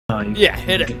Yeah,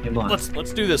 hit it. Come on.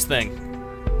 Let's do this thing.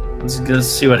 Let's go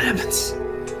see what happens.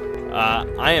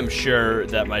 I am sure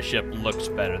that my ship looks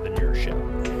better than your ship.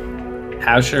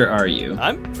 How sure are you?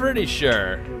 I'm pretty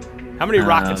sure. How many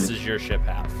rockets does your ship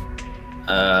have?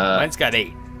 Mine's got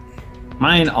 8.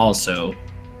 Mine also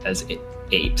has 8.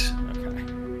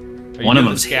 Okay. One of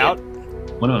them's scout.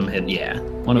 One of them hidden. Yeah.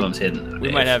 One of them's hidden.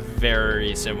 We might have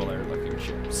very similar looking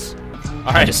ships.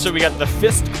 All right. So we got the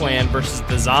Fist Clan versus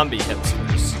the Zombie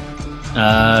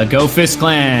Hipsters. Go Fist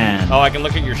Clan. Oh, I can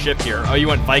look at your ship here. Oh, you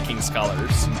went Vikings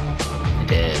colors. I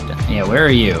did. Yeah. Where are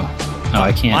you? Oh,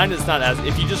 I can't. Mine is not as.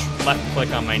 If you just left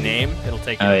click on my name, it'll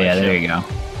take you. Oh to my yeah, ship. there you go.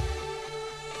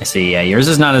 I see. Yeah, yours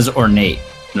is not as ornate,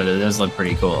 but it does look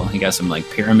pretty cool. You got some like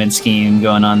pyramid scheme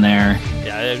going on there.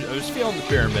 Yeah, I was feeling the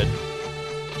pyramid.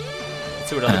 Let's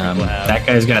see what other people have. That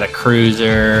guy's got a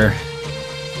cruiser.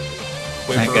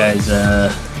 Wait that for guy's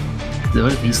what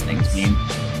do these things mean?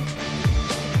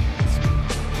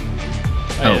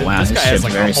 Oh wow, this guy has ship's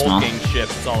like very a small. hulking ship.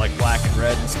 It's all like black and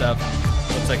red and stuff.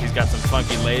 Looks like he's got some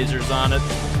funky lasers on it.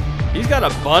 He's got a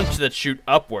bunch that shoot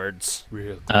upwards.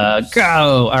 Real close.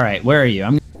 Go! Alright, where are you?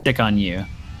 I'm gonna stick on you.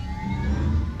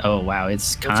 Oh wow,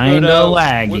 it's Let's kinda go to,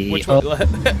 laggy. Which oh, one?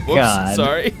 Whoops, God.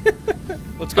 sorry.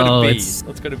 Let's go to B.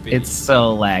 Let's go to B. It's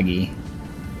so laggy.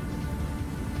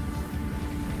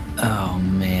 Oh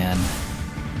man.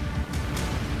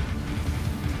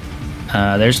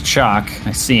 There's Chalk.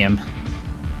 I see him.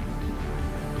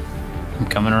 I'm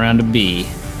coming around to B.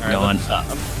 Right, going up.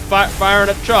 I'm firing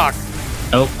at Chalk.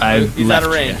 Oh, He's out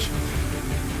of range.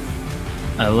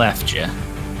 I left you.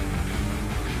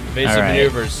 Evasive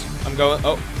maneuvers. I'm going.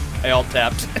 Oh, I alt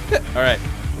tapped. All right,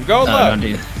 I'm going low. Don't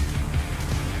do.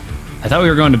 I thought we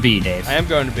were going to B, Dave. I am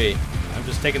going to B. I'm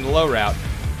just taking the low route.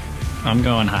 I'm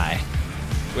going high.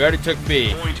 We already took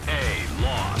B. Point A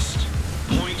lost.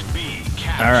 Point B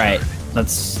captured. All right,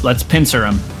 let's pincer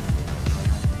him.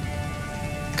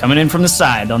 Coming in from the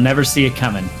side, they'll never see it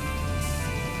coming.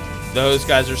 Those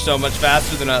guys are so much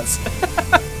faster than us.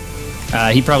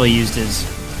 He probably used his.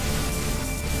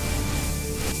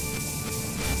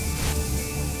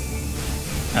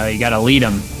 Oh, you gotta lead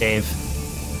them, Dave.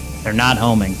 They're not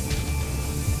homing.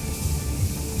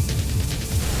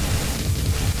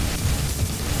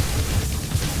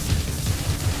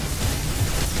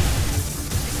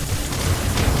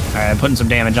 Alright, I'm putting some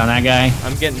damage on that guy.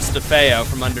 I'm getting Stefeo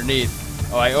from underneath.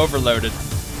 Oh, I overloaded.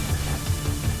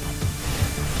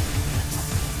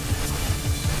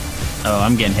 Oh,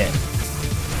 I'm getting hit.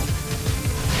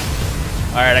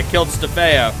 Alright, I killed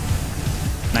Stefeo.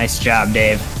 Nice job,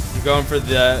 Dave. I'm going for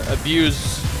the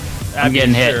abuse. I'm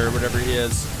getting hit. Or whatever he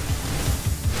is.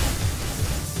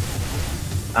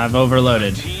 I've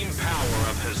overloaded. Team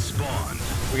power-up has spawned.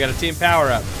 We got a team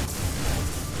power-up.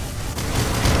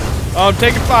 Oh, I'm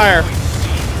taking fire.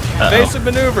 Evasive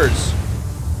maneuvers.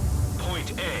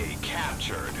 Point A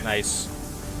captured. Nice.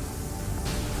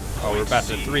 Oh, we're about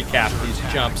to 3-cap these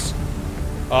jumps.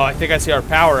 Oh, I think I see our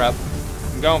power-up.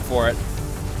 I'm going for it.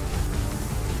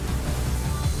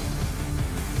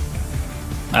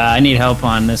 I need help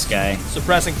on this guy.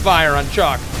 Suppressing fire on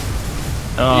Chalk.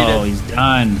 Oh, he's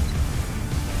done.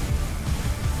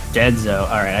 Dead Zo.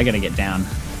 Alright, I gotta get down.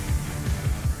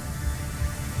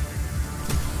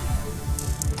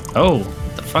 Oh,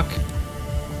 what the fuck?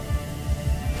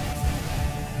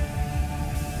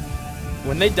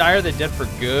 When they die, are they dead for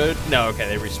good? No, okay,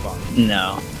 they respawn.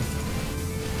 No.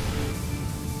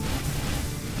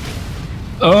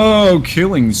 Oh,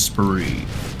 killing spree.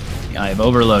 I've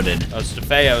overloaded. Oh,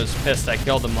 Stefeo's pissed I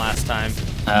killed him last time.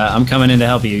 I'm coming in to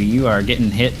help you. You are getting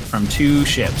hit from 2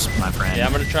 ships, my friend. Yeah,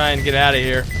 I'm gonna try and get out of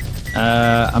here.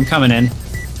 I'm coming in.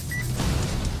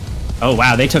 Oh,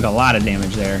 wow, they took a lot of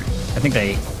damage there. I think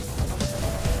they...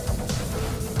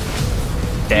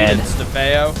 Dead.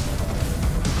 Stefeo.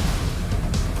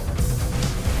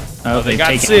 Oh, They got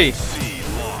taken... C. C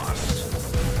lost.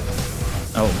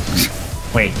 Oh,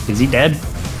 wait, is he dead?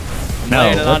 No,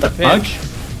 Laying it what on the the fuck? pinch.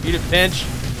 Eat a pinch.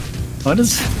 What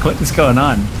is going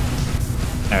on?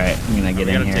 Alright, I'm gonna get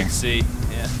We in gotta here. take C.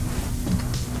 Yeah.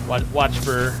 Watch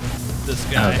for this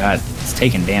guy. Oh god, it's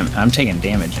taking damage. I'm taking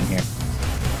damage in here.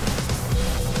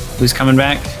 Who's coming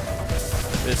back?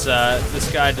 This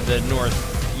guy to the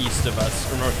northeast of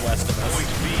us, or northwest of us. Point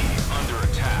B under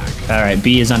attack. Alright,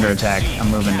 B is under attack. I'm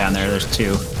moving down there. There's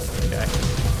 2. Okay.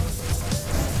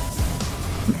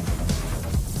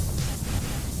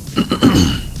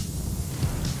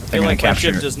 I feel like my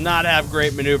ship does not have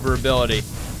great maneuverability.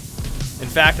 In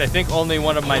fact, I think only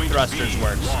one of my thrusters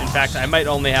works. In fact, I might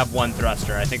only have 1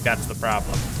 thruster. I think that's the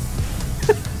problem.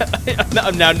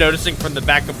 I'm now noticing from the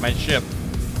back of my ship.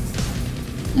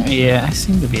 Yeah, I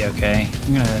seem to be okay.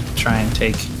 I'm gonna try and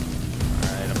take...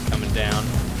 Alright, I'm coming down.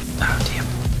 Oh, damn.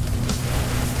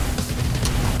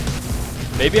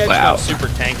 Maybe I just Wow. got super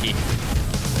tanky.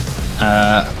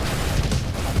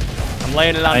 I'm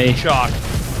laying it on the chalk.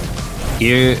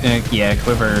 Yeah,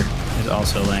 Quiver is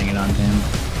also laying it on him.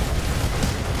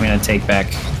 I'm gonna take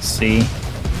back C.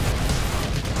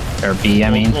 Or B, I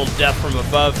mean. Little death from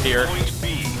above here. Point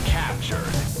B captured.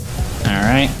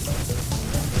 Alright.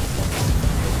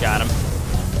 Got him.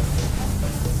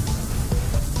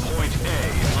 Point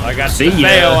A. I got See ya.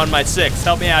 Mayo on my 6.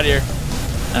 Help me out here.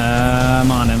 I'm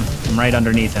on him. I'm right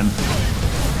underneath him.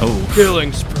 Oh.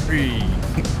 Killing spree.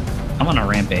 I'm on a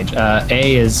rampage. A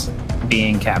is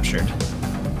being captured.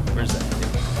 Where's that?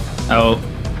 Oh,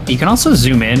 you can also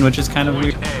zoom in, which is kind of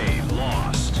weird. Point A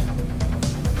lost.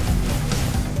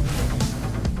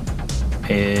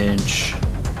 Pinch.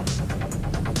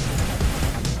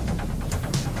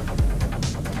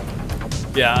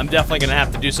 Yeah, I'm definitely gonna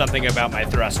have to do something about my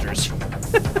thrusters.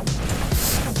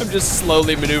 I'm just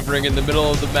slowly maneuvering in the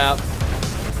middle of the map.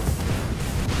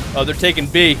 Oh, they're taking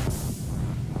B.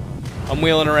 I'm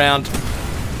wheeling around.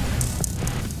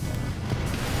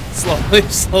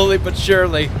 Slowly but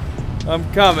surely. I'm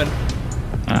coming.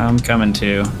 I'm coming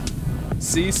too.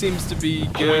 C seems to be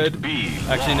good. Point B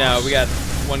Actually, no, lost. we got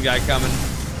one guy coming.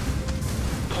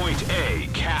 Point A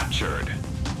captured.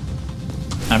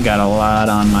 I've got a lot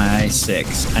on my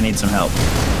 6. I need some help.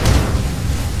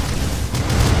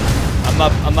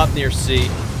 I'm up near C.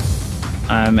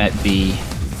 I'm at B.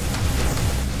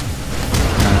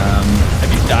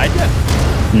 Have you died yet?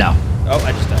 No. Oh,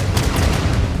 I just died.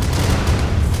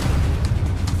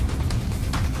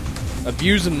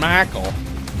 Abusing Michael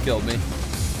killed me.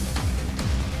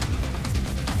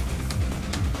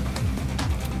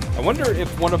 I wonder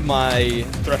if one of my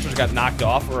thrusters got knocked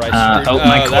off or I screwed.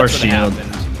 my core that's what shield.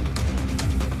 happened.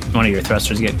 One of your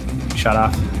thrusters get shot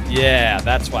off. Yeah,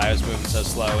 that's why I was moving so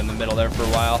slow in the middle there for a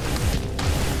while.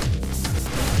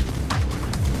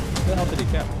 Where the hell did he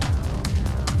go?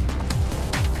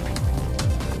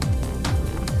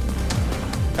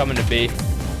 Coming to B.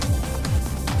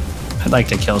 I'd like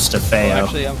to kill Oh, Stefeo.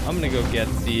 actually, I'm gonna go get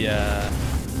the.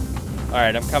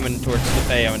 Alright, I'm coming towards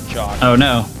Stefeo and Chalk. Oh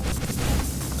no.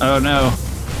 Oh no.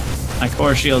 My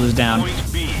core shield is down.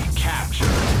 Point B captured.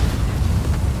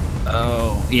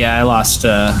 Oh, yeah, I lost,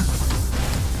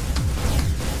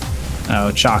 Oh,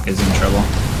 Chalk is in trouble.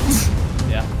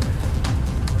 Yeah.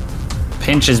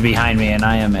 Pinch is behind me, and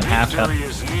I am at half health. Victory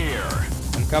is near.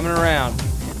 I'm coming around.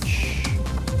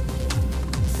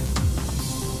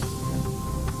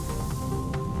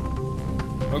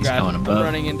 Oh He's god, going I'm above.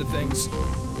 running into things.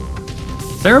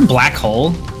 Is there a black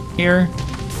hole here?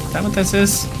 Is that what this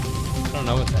is? I don't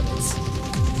know what that is.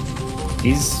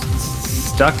 He's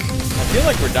stuck. I feel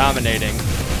like we're dominating.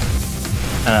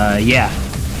 Yeah.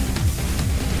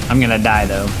 I'm gonna die,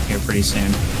 though, here pretty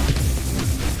soon.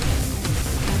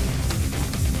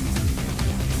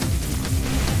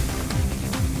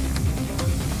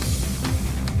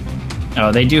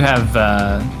 Oh, they do have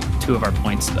 2 of our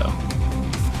points, though.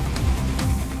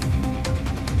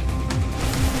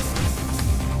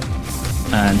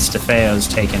 And Stefeo's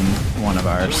taken one of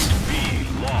ours. Point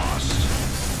B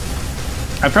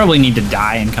lost. I probably need to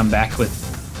die and come back with...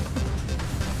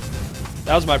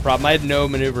 That was my problem. I had no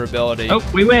maneuverability. Oh,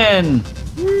 we win!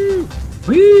 Woo!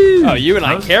 Woo! Oh, you and I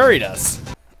That was- carried us.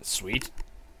 Sweet.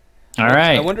 All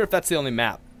right. I wonder if that's the only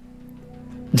map.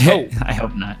 Oh. I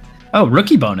hope not. Oh,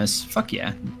 rookie bonus. Fuck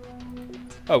yeah.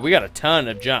 Oh, we got a ton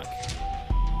of junk.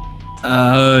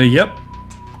 Yep.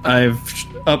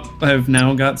 I've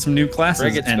now got some new classes.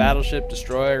 Frigates, and- battleship,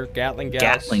 destroyer, Gatling gas,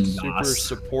 Gatling super gas.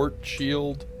 support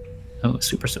shield. Oh,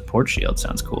 super support shield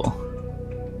sounds cool.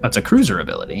 That's a cruiser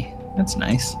ability. That's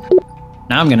nice.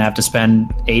 Now I'm gonna have to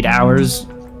spend 8 hours.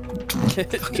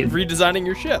 Redesigning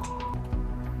your ship.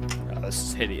 Oh, this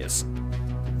is hideous.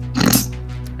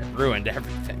 I ruined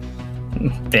everything.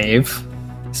 Dave,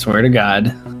 swear to God.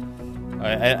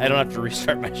 I don't have to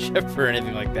restart my ship or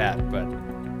anything like that, but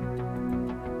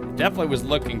it definitely was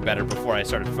looking better before I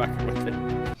started fucking with it.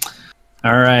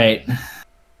 All right.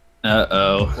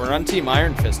 Uh-oh. We're on Team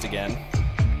Iron Fist again.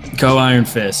 Go Iron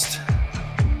Fist.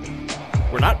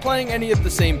 We're not playing any of the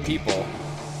same people.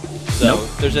 So Nope.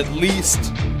 there's at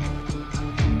least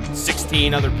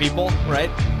 16 other people, right?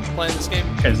 Playing this game.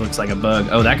 Guys looks like a bug.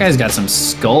 Oh, that guy's got some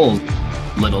skull,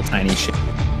 little tiny shit.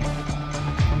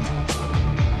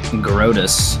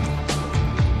 Grotus.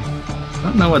 I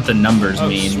don't know what the numbers Oh,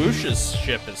 mean. Swoosh's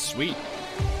ship is sweet.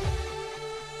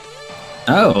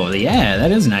 Oh, yeah,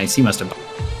 that is nice. He must have.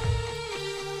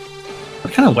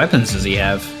 What kind of weapons does he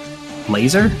have?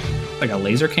 Laser? like a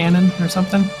laser cannon or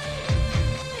something.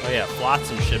 Oh yeah,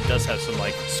 Flotsam ship does have some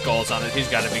like skulls on it. He's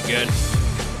got to be good.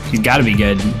 He's got to be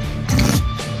good.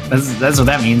 That's what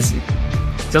that means.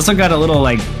 He's also got a little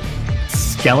like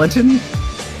skeleton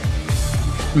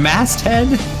masthead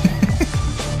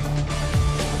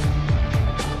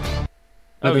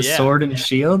with a sword and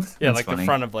shield. Yeah, That's like funny. the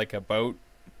front of like a boat.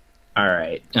 All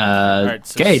right. Alright,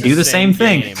 so Okay, it's do the same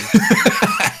thing. game.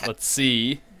 Let's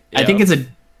see. I think it's a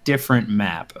different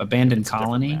map. Abandoned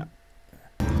colony.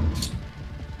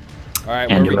 Alright,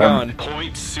 where are we going?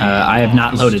 Point C. I have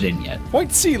not loaded in yet.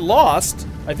 Point C lost?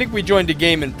 I think we joined a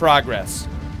game in progress.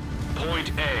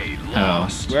 Point A Oh,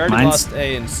 lost. We already lost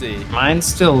A and C. Mine's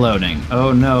still loading.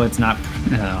 Oh no, it's not.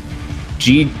 No.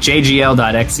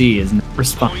 JGL.exe is not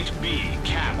responding. Point B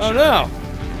captured. Oh no!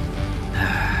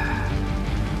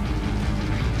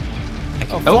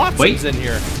 Oh, Oh, Flotsam's wait. in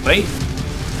here. Wait.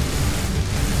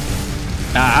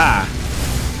 Ah.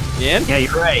 You in? Yeah,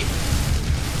 you're right.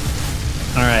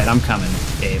 All right, I'm coming,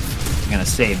 Dave. I'm gonna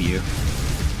save you.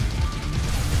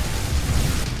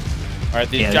 Alright,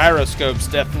 these Yeah. gyroscopes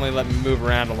definitely let me move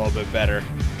around a little bit better.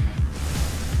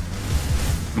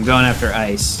 I'm going after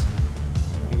ice.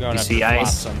 I'm going You after see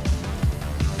ice? Flotsam.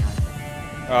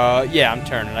 Yeah, I'm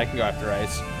turning. I can go after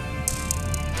ice.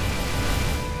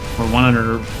 We're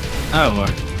 100. Oh, A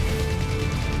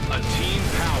team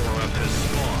power-up has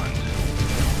spawned.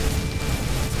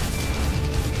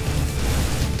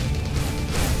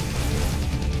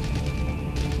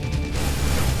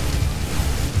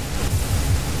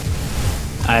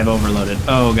 I've overloaded.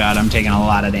 Oh god, I'm taking a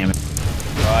lot of damage.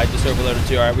 Oh, I just overloaded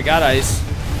too. Alright, we got ice.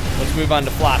 Let's move on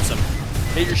to Flotsam.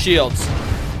 Hit your shields.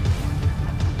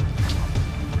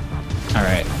 All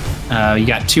right. You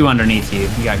got two underneath you.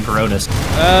 You got Grotus.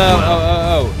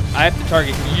 Oh. I have to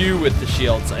target you with the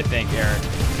shields, I think, Eric.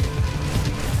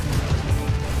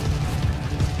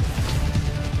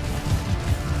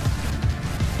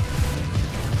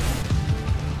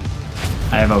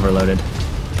 I have overloaded,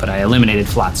 but I eliminated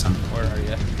Flotsam. Where are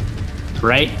you?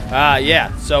 Right?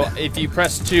 Yeah. So if you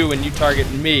press 2 and you target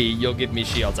me, you'll give me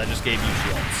shields. I just gave you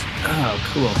shields. Oh,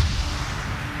 cool.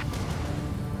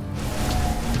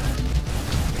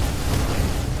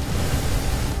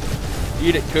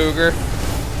 Eat it, Cougar.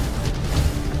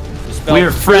 You spelled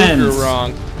We're friends. Cougar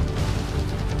wrong.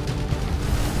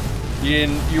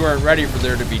 You weren't ready for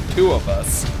there to be 2 of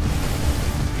us.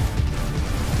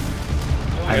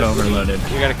 I've overloaded.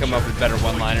 We gotta come up with better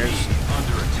one-liners.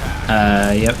 Under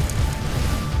attack. Yep.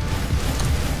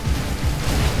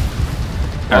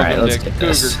 All right, Welcome let's to get Cougar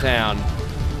this. Town.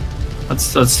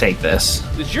 Let's take this.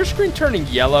 Is your screen turning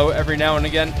yellow every now and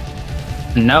again?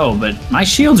 No, but my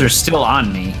shields are still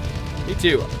on me. Me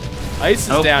too. Ice is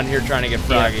Oh. down here trying to get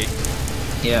froggy.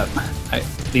 Yep.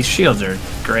 These shields are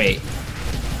great.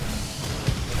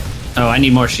 Oh, I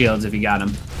need more shields if you got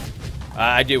them.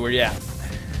 I do. Where you at?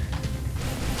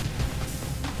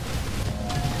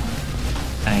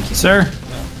 Thank you, sir.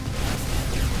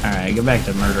 All right, go back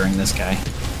to murdering this guy.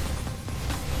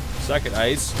 Suck it,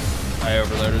 Ice. I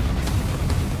overloaded.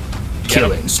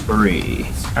 Killing spree.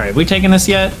 All right, we taking this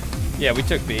yet? Yeah, we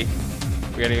took B.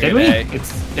 We gotta go Did get we? A.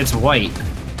 It's white.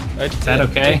 Is that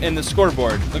okay? In the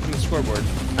scoreboard. Look in the scoreboard.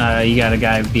 You got a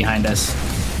guy behind us.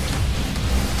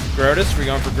 Grotus? We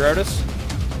going for Grotus?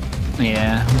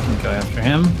 Yeah, we can go after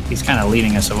him. He's kind of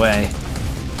leading us away.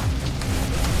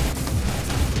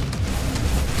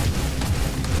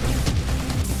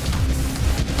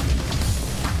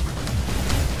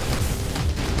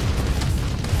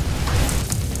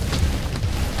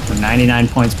 We're 99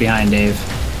 points behind, Dave.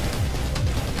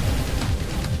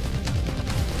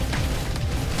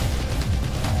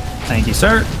 Thank you,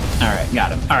 sir. All right,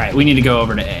 got him. All right, we need to go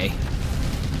over to A.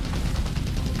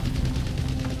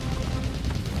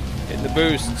 Hitting the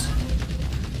boosts.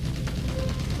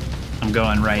 I'm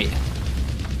going right.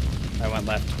 I went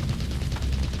left.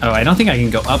 Oh, I don't think I can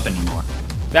go up anymore.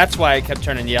 That's why I kept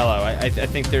turning yellow. I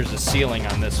think there's a ceiling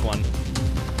on this one.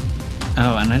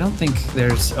 Oh, and I don't think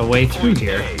there's a way through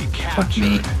here. Fuck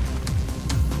me.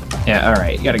 Yeah, all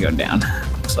right, you gotta go down.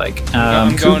 Looks like.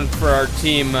 I'm going for our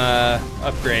team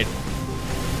upgrade.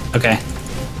 Okay.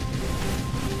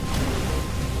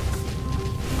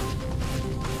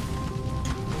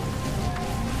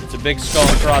 It's a big skull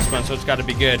and crossbones, so it's got to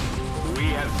be good. We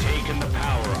have taken the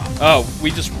power up. Oh,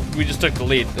 we just took the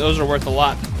lead. Those are worth a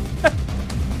lot.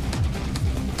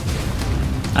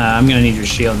 I'm gonna need your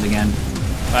shields again.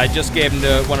 I just gave them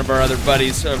to one of our other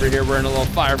buddies over here. We're in a little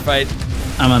firefight.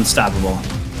 I'm unstoppable.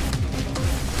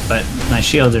 But my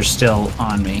shields are still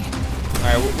on me. All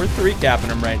right, we're 3-capping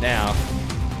them right now.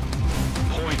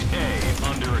 Point A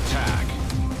under attack.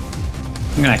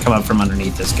 I'm gonna come up from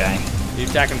underneath this guy. You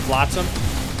attacking Flotsam?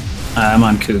 I'm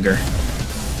on Cougar.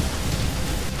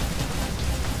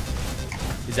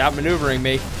 He's outmaneuvering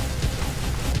me.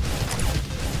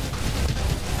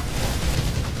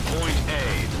 Point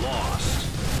A lost.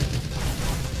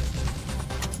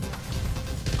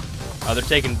 Oh, they're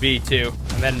taking B too.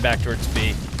 I'm heading back towards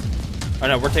B. Oh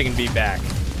no, we're taking B back.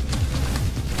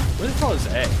 Where the hell is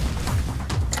A?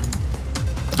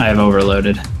 I have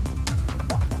overloaded.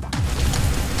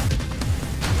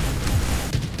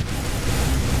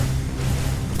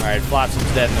 Alright,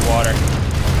 Flotsam's dead in the water.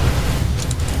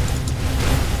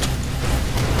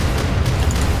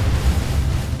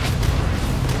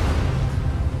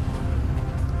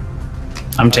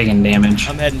 I'm taking damage.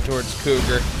 I'm heading towards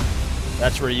Cougar.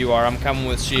 That's where you are. I'm coming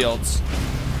with shields.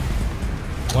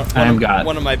 One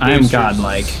of my boosters. I am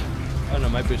godlike. Oh no,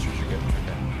 my boosters are good.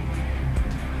 Okay.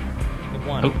 Hit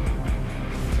one. Oh.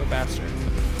 Go faster.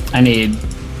 I need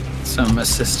some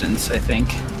assistance, I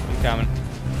think. I'm coming.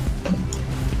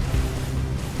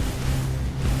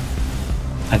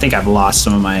 I think I've lost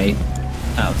some of my...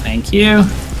 Oh, thank you.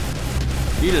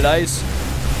 Eat it, Ice.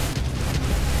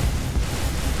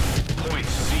 Point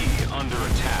C under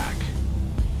attack.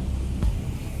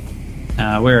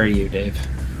 Where are you, Dave?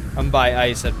 I'm by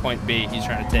Ice at point B. He's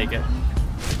trying to take it.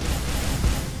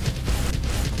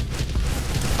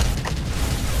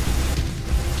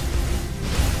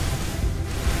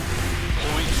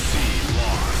 Point C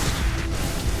lost.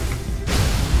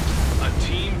 A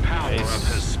team power-up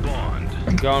has spawned.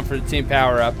 I'm going for the team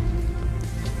power-up.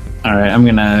 Alright, I'm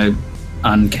gonna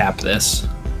uncap this.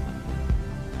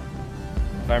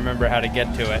 If I remember how to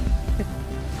get to it.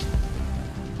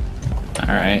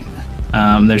 Alright.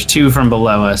 There's two from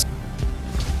below us.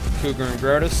 Cougar and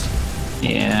Grotus.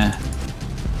 Yeah.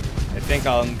 I think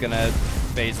I'm gonna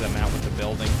phase them out with the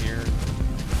building here.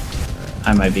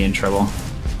 I might be in trouble.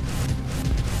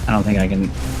 I don't think I can...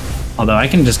 Although I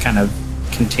can just kind of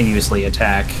continuously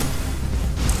attack.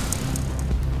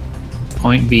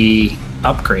 Point B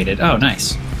upgraded. Oh,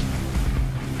 nice.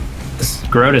 This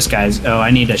Grotus guy's... Oh,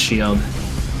 I need a shield.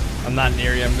 I'm not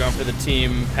near you. I'm going for the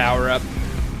team power-up.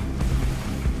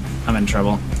 I'm in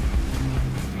trouble.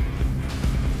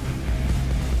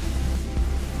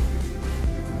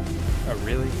 Oh,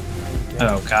 really?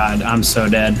 Oh, God. I'm so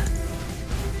dead.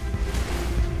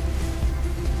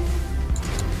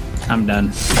 I'm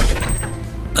done.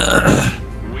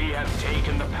 We have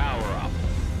taken the power-up.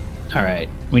 Alright.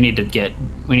 We need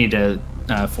to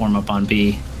form up on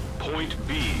B. Point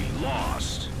B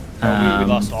lost. Oh, we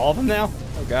lost all of them now?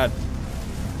 Oh, God.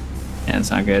 Yeah,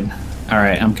 it's not good.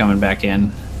 Alright, I'm coming back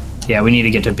in. Yeah, we need to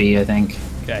get to B, I think.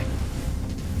 Okay.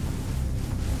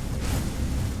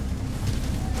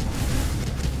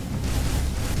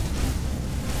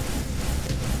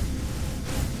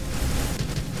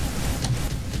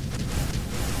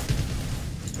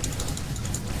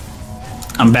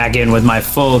 I'm back in with my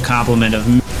full complement of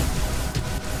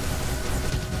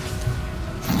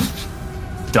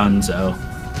Dunzo.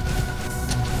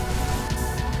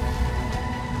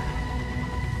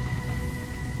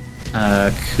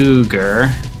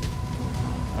 Cougar.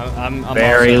 I'm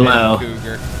Very also low. hitting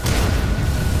Cougar.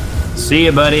 See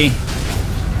ya, buddy.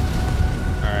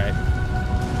 Alright.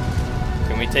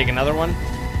 Can we take another one?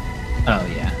 Oh,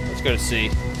 yeah. Let's go to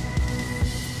C.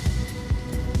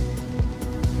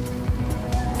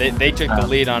 They took the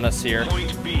lead on us here.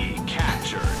 Point B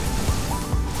captured.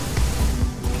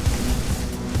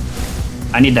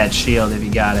 I need that shield if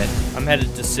you got it. I'm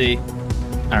headed to C.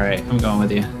 Alright, I'm going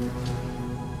with you.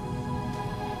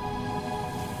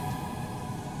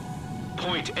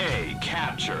 Point A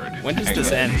captured. When does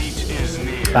this end? Defeat is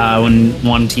near. When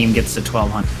one team gets to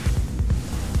 1200.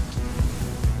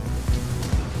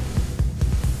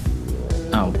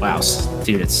 Oh, wow.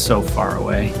 Dude, it's so far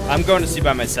away. I'm going to C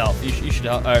by myself. You should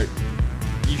help.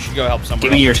 You should go help someone.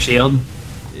 Give me your shield.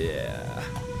 Yeah.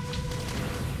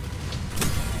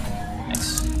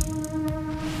 Nice.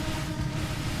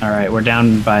 Alright, we're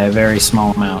down by a very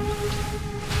small amount.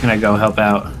 I'm gonna go help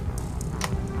out.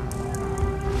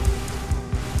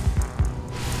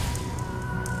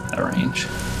 Out of range.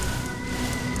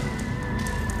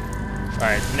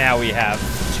 Alright, now we have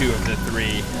 2 of the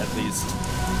 3 at least.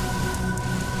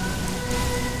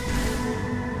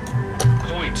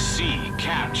 Point C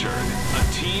captured. A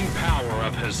team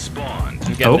power-up has spawned.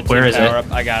 I'm getting Oh, the where team is it? power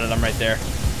up. I got it. I'm right there.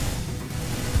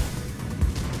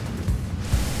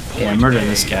 Yeah, Point murder A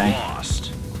this guy.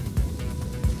 Lost.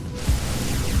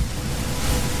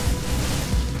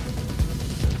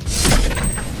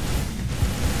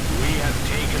 We have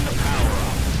taken the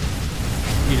power-up.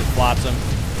 He just flots him.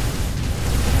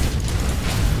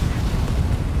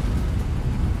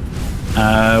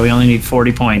 We only need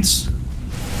 40 points.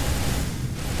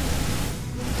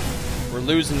 We're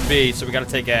losing B, so we gotta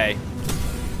take A.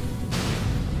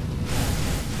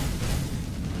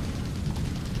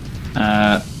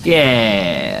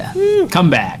 Yeah. Woo.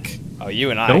 Comeback. Oh,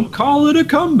 you and I. Don't call it a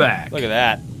comeback. Look at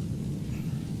that.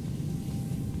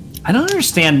 I don't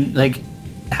understand, like,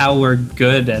 how we're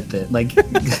good at it. Like,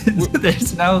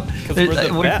 there's no... Because we're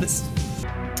the best.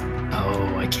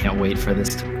 Oh, I can't wait for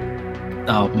this.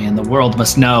 Oh, man, the world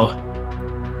must know.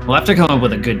 We'll have to come up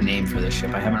with a good name for this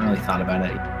ship. I haven't really thought about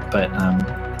it, but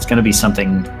it's going to be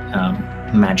something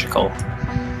magical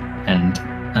and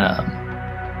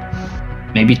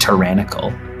maybe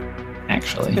tyrannical,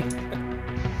 actually.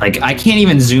 Like, I can't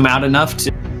even zoom out enough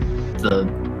to the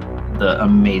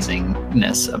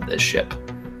amazingness of this ship.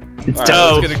 It's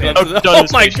dope. Oh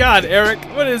my god, Erik,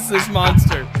 what is this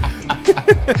monster?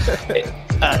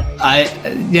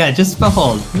 Yeah, just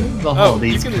behold. Oh,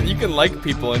 these. You can like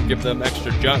people and give them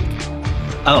extra junk.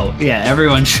 Oh yeah,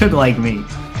 everyone should like me.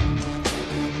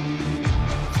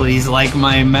 Please like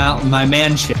my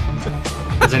man ship.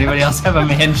 Does anybody else have a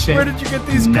man ship? Where did you get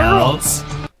these girls?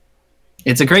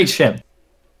 It's a great ship.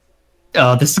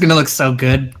 Oh, this is gonna look so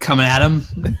good coming at him.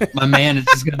 My man is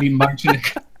just gonna be marching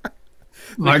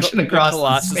across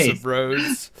the space. Of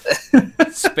roads.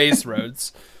 Space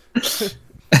roads.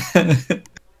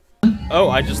 Oh,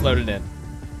 I just loaded in.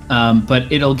 But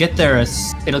it'll get there.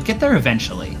 It'll get there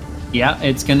eventually. Yeah,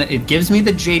 it gives me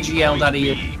the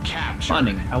JGL.E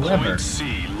funding. However,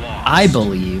 I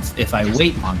believe if I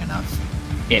wait long enough,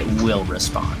 it will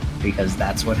respawn because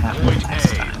that's what happened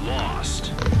last time.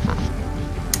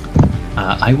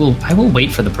 I will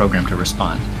wait for the program to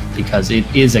respond because it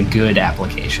is a good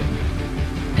application,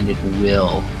 and it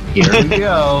will. Here we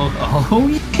go. Oh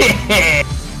yeah.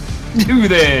 Do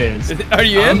this. Are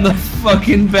you in? I'm the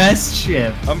fucking best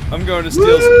ship. I'm going to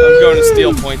steal. I'm going to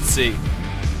steal point C.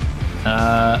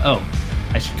 Oh,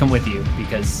 I should come with you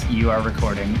because you are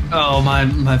recording. Oh,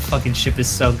 my fucking ship is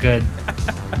so good.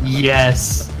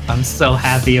 Yes, I'm so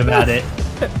happy about it.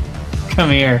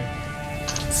 Come here.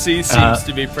 C seems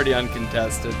to be pretty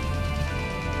uncontested.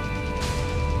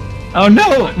 Oh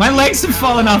no, my legs have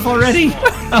fallen off already.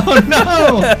 Oh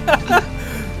no.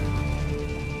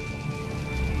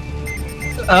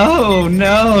 Oh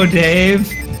no, Dave.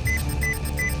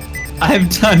 I've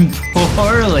done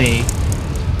poorly.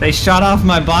 They shot off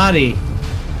my body.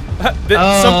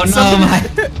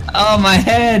 My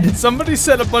head. Somebody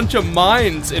set a bunch of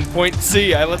mines in point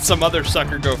C. I let some other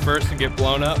sucker go first and get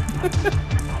blown up.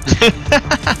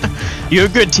 You're a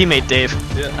good teammate, Dave.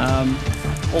 Yeah.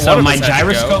 So my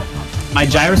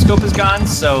gyroscope is gone.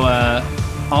 So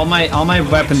all my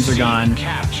weapons are gone.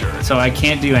 So I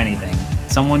can't do anything.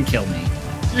 Someone kill me.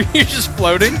 You're just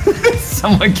floating?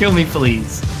 Someone kill me,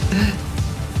 please.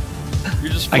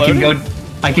 You're just floating?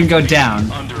 I can go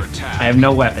down. I have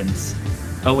no weapons.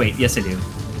 Oh wait, yes I do.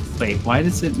 Wait, why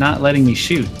is it not letting me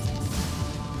shoot?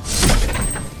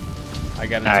 I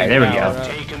got it. Alright, there we go.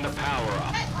 Taking the power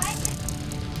up.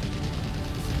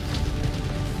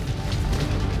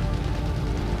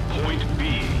 Point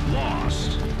B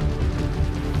lost.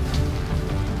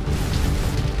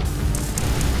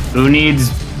 Who needs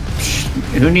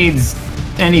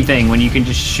anything when you can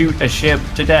just shoot a ship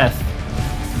to death?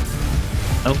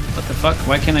 Oh, what the fuck?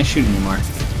 Why can't I shoot anymore?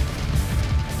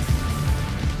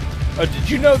 Oh, did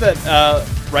you know that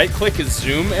right-click is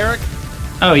zoom, Erik?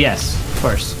 Oh yes, of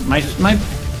course. My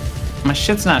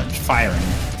shit's not firing.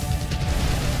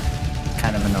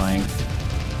 Kind of annoying.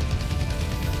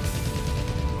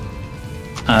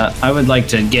 I would like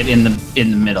to get in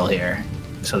the middle here,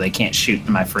 so they can't shoot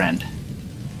my friend.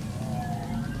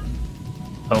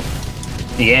 Oh,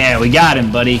 yeah, we got him,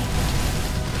 buddy.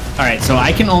 All right, so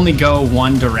I can only go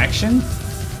one direction.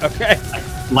 Okay.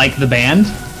 Like the band.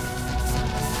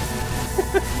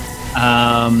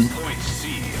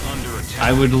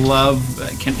 I would love.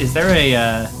 Is there a?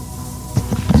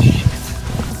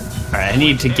 All right, I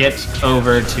need to get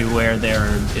over to where there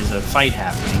is a fight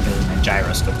happening because my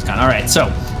gyroscope's gone. All right,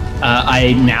 so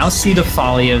I now see the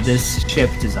folly of this ship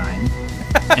design,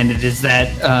 and it is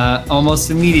that almost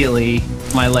immediately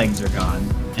my legs are gone,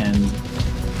 and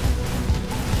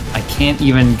I can't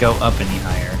even go up any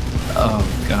higher. Oh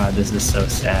god, this is so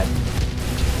sad.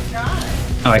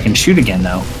 Oh, I can shoot again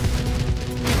though.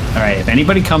 Alright, if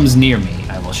anybody comes near me,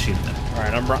 I will shoot them.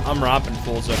 Alright, I'm romping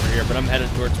fools over here, but I'm headed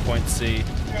towards point C.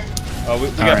 Oh, we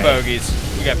got bogeys.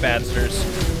 We got badsters.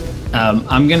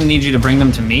 I'm gonna need you to bring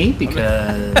them to me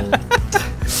because...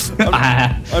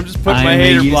 I'm just putting my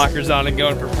hater blockers on and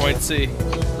going for point C.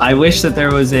 I wish that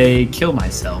there was a kill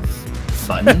myself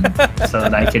button so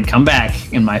that I could come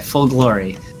back in my full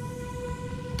glory.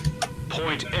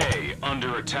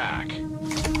 attack.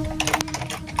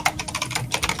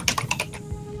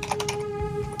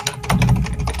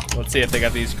 Let's see if they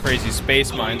got these crazy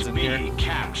space mines in here. Point B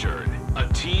captured. A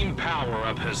team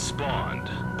power-up has spawned.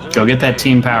 Go get that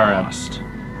team power-up. Lost.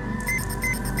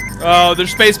 Oh,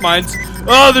 there's space mines.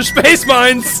 Oh, there's space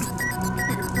mines.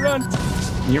 Run.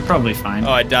 You're probably fine.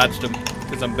 Oh, I dodged him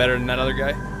because I'm better than that other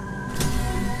guy.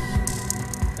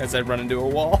 As I run into a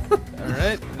wall. All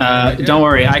right. Don't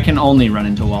worry, I can only run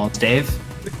into walls, Dave.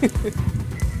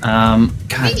 God.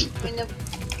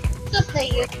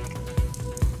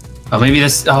 Oh, maybe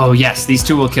this. Oh, yes, these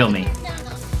two will kill me.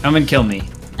 Come and kill me.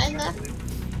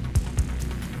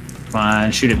 Come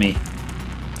on, shoot at me.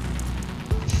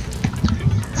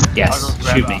 Yes,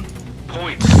 shoot me.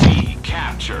 Point C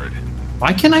captured.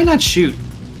 Why can I not shoot?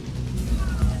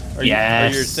 Are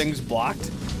Yes. Are your things blocked?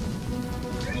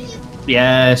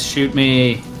 Yes, shoot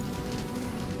me.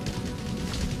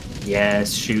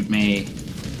 Yes, shoot me.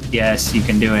 Yes, you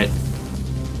can do it.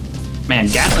 Man,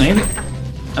 Gatling, maybe.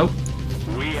 Oh,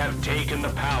 We have taken the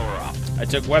power-up. I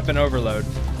took weapon overload.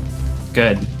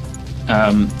 good.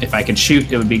 If I could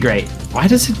shoot, it would be great. Why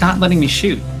does it not letting me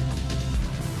shoot?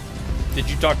 Did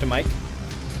you talk to Mike?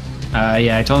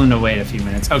 Yeah, I told him to wait a few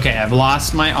minutes. Okay, I've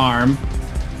lost my arm.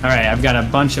 All right, I've got a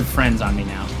bunch of friends on me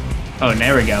now. Oh,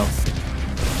 there we go.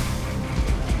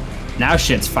 Now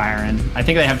shit's firing. I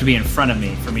think they have to be in front of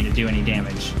me for me to do any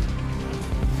damage.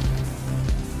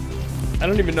 I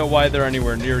don't even know why they're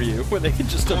anywhere near you, where they can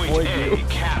just Point avoid A you.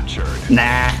 captured.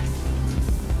 Nah.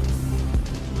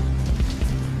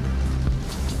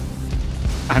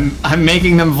 I'm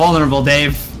making them vulnerable,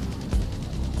 Dave.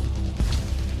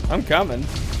 I'm coming.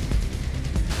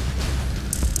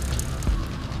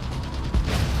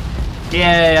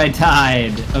 Yay, I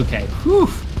tied. Okay. Whew.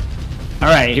 All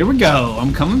right, here we go.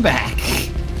 I'm coming back.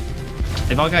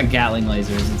 They've all got Gatling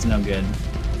lasers. It's no good.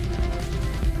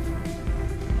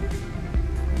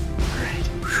 All right.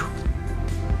 Whew.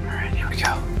 All right, here we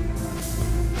go.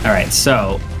 All right,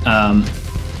 so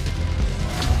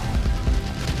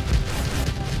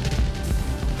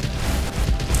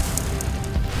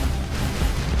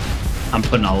I'm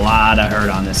putting a lot of hurt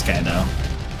on this guy, though.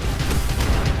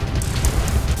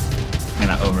 I'm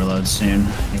gonna overload soon.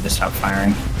 I need to stop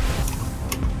firing.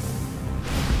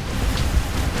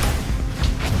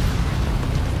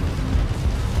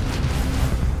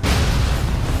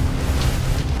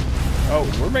 Oh,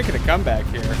 we're making a comeback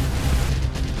here.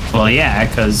 Well, yeah,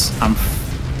 because I'm...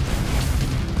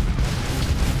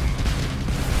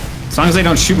 As long as they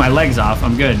don't shoot my legs off,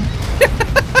 I'm good.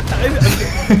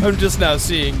 I'm just now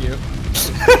seeing you.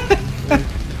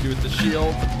 You with the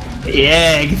shield.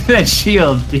 Yeah, give me that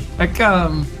shield. Here I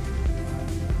come.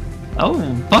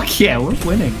 Oh, fuck yeah, we're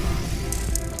winning.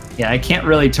 Yeah, I can't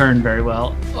really turn very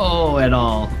well. Oh, at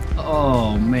all.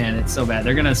 Oh, man, it's so bad.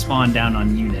 They're gonna spawn down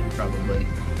on unit, probably.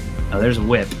 Oh, there's a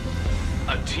whip.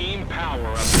 A team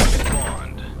power-up has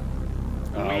spawned.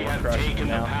 Oh, We we're have crushing taken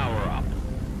the now. power-up.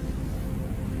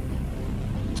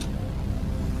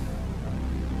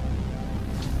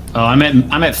 Oh,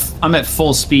 I'm at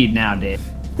full speed now, Dave.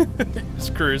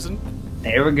 Just cruising.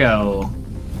 There we go.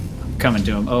 I'm coming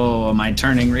to him. Oh, my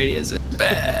turning radius is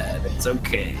bad. It's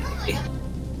okay.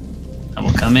 I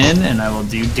will come in and I will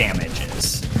do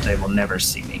damages. They will never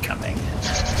see me coming.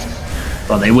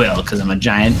 Well, they will, because I'm a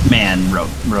giant man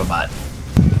robot.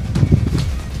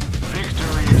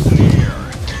 Victory is near.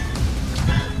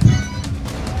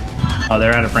 Oh,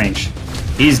 they're out of range.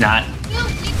 He's not.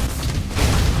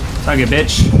 Suck it,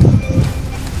 bitch.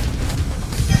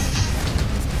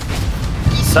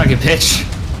 Suck it, bitch.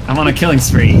 I'm on a killing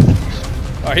spree.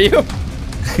 Are you?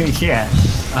 Yeah.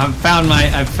 I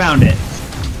found it.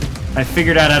 I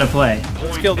figured out how to play.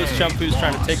 Let's kill this chump who's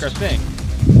trying to take our thing.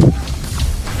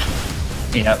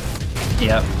 Yep.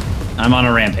 Yep. I'm on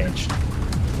a rampage.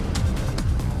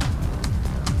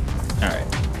 Alright,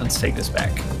 let's take this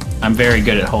back. I'm very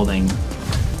good at holding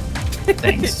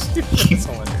things. That's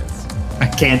hilarious. I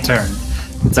can't turn.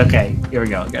 It's okay. Here we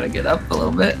go. Gotta get up a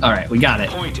little bit. Alright, we got it.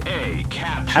 Point A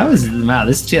captured. How is wow,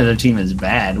 this other team is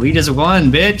bad. We just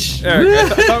won, bitch. Eric, I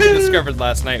thought we discovered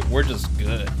last night we're just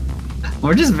good.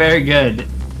 We're just very good.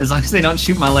 As long as they don't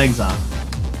shoot my legs off.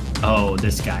 Oh,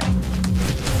 this guy.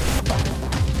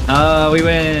 Oh, we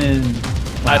win.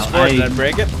 I scored. Did I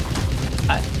break it?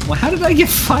 Well, how did I get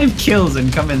 5 kills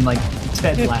and come in like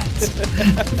 10 laps?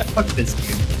 Fuck this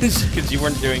dude. Because you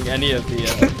weren't doing any of the...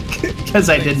 Because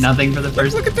I did nothing for the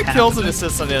first. Look at the half kills of and it.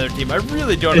 assists on the other team. I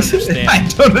really don't understand. I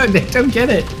don't get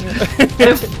it.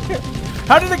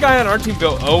 How did a guy on our team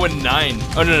go 0 and 9?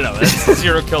 Oh no, that's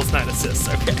 0 kills, 9 assists.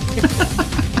 Okay.